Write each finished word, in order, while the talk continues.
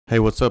Hey,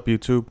 what's up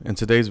YouTube? In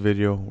today's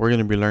video, we're going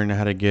to be learning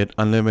how to get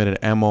unlimited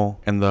ammo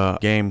in the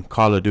game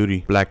Call of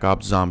Duty Black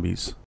Ops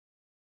Zombies.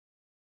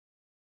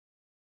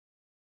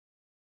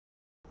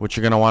 What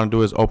you're going to want to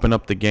do is open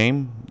up the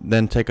game,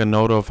 then take a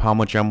note of how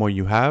much ammo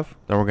you have.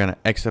 Then we're going to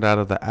exit out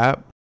of the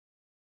app.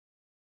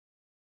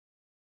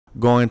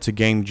 Go into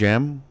Game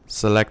Gem,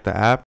 select the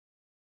app.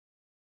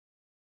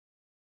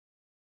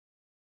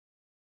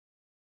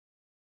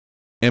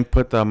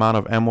 Input the amount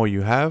of ammo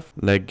you have.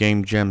 Let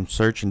Game Gem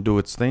search and do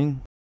its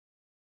thing.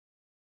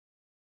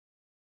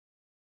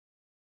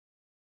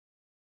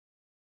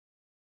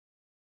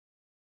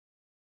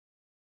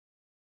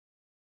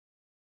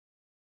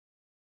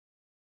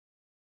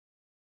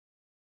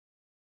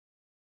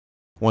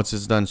 Once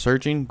it's done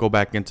searching, go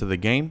back into the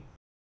game.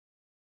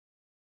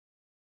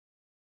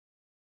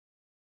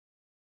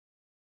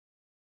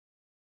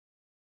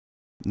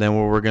 Then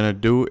what we're going to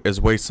do is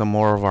waste some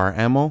more of our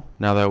ammo.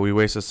 Now that we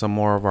wasted some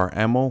more of our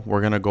ammo, we're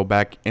going to go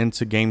back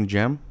into Game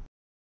Gem.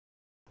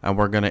 And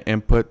we're going to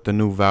input the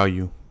new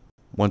value.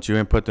 Once you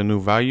input the new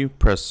value,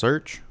 press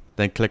search.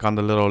 Then click on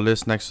the little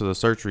list next to the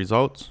search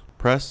results.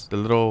 Press the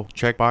little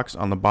checkbox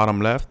on the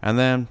bottom left. And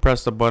then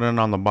press the button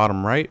on the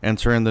bottom right.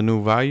 Enter in the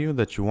new value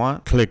that you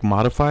want. Click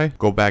modify.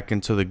 Go back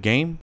into the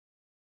game.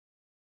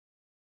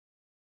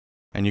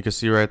 And you can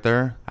see right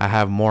there, I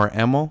have more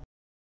ammo.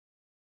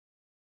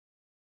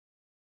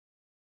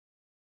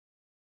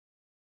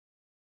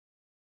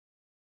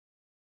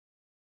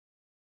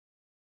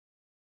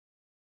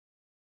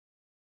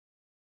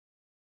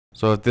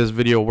 So if this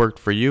video worked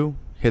for you,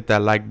 hit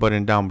that like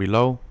button down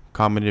below,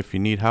 comment if you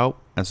need help,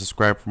 and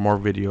subscribe for more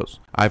videos.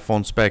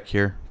 iPhone Spec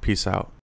here. Peace out.